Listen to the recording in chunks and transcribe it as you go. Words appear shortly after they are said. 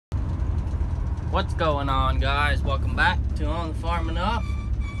What's going on, guys? Welcome back to On the Farm Enough.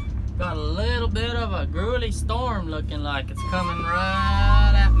 Got a little bit of a gruely storm looking like it's coming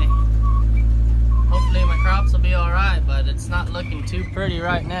right at me. Hopefully my crops will be alright, but it's not looking too pretty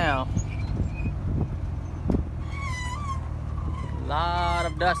right now. A lot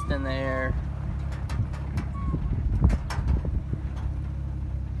of dust in the air.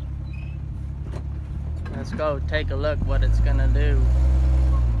 Let's go take a look what it's gonna do.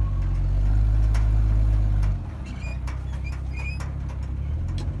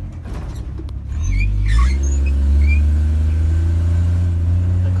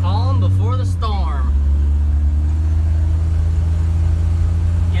 Before the storm.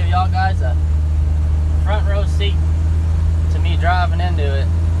 Give y'all guys a front row seat to me driving into it.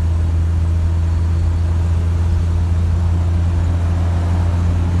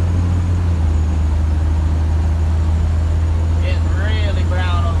 Getting really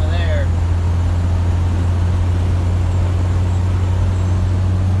brown over there.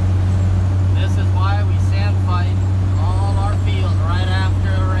 This is why we sand fight all our fields right after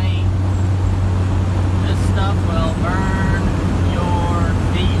a rain. Stuff will burn your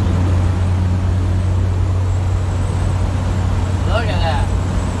field. Look at that.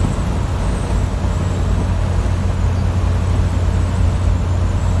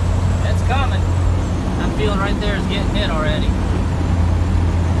 It's coming. That field right there is getting hit already.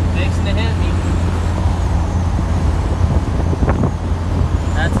 Fixing to hit me.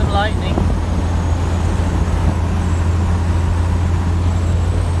 That's some lightning.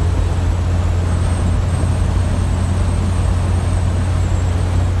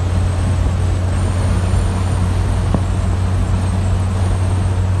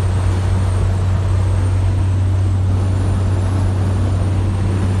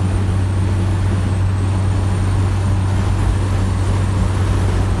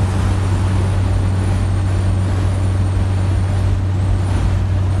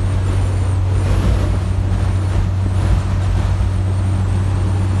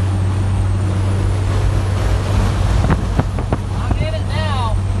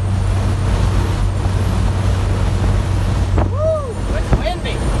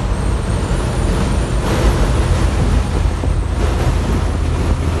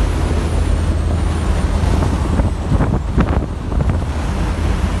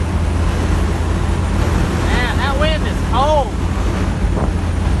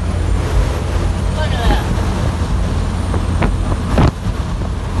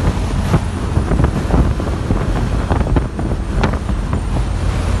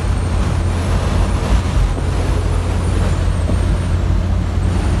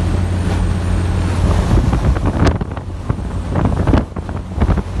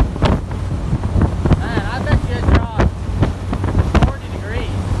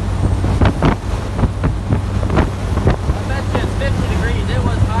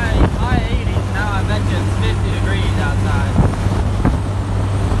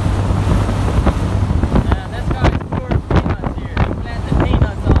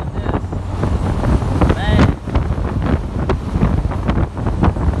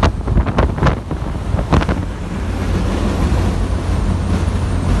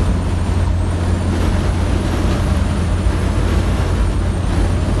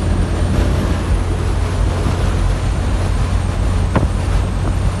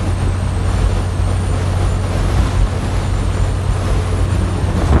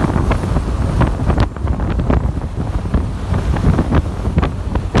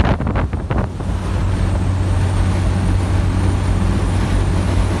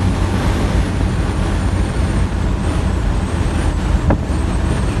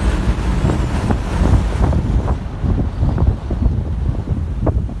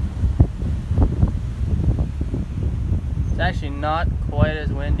 Actually not quite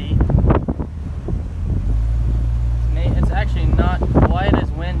as windy. It's actually not quite as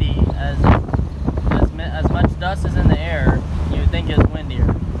windy as much dust is in the air. You would think it's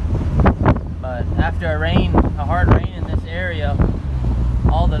windier, but after a hard rain in this area,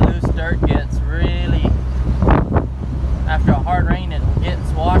 all the loose dirt gets really. After a hard rain, it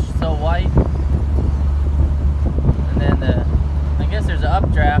gets washed so white, and then I guess there's an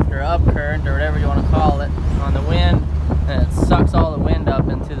updraft or upcurrent or whatever you want to call it on the wind. And it sucks all the wind up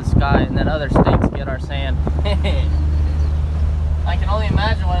into the sky, and then other states get our sand. I can only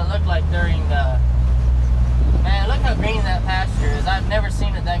imagine what it looked like during the... Man, look how green that pasture is. I've never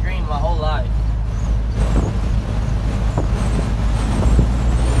seen it that green my whole life.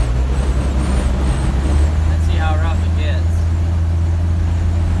 Let's see how rough it gets.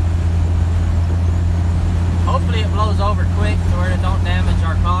 Hopefully it blows over quick so it don't damage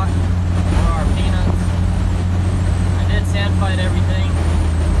our cotton or our peanuts.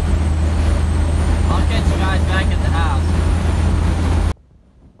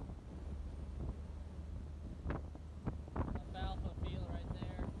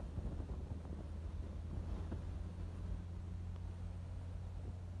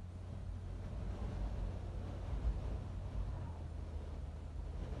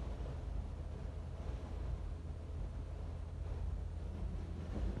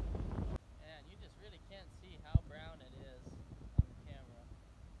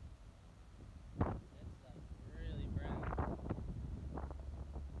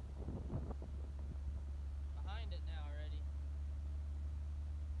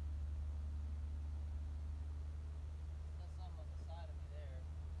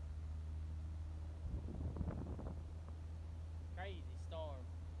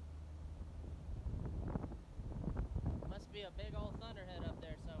 be a big old thunderhead up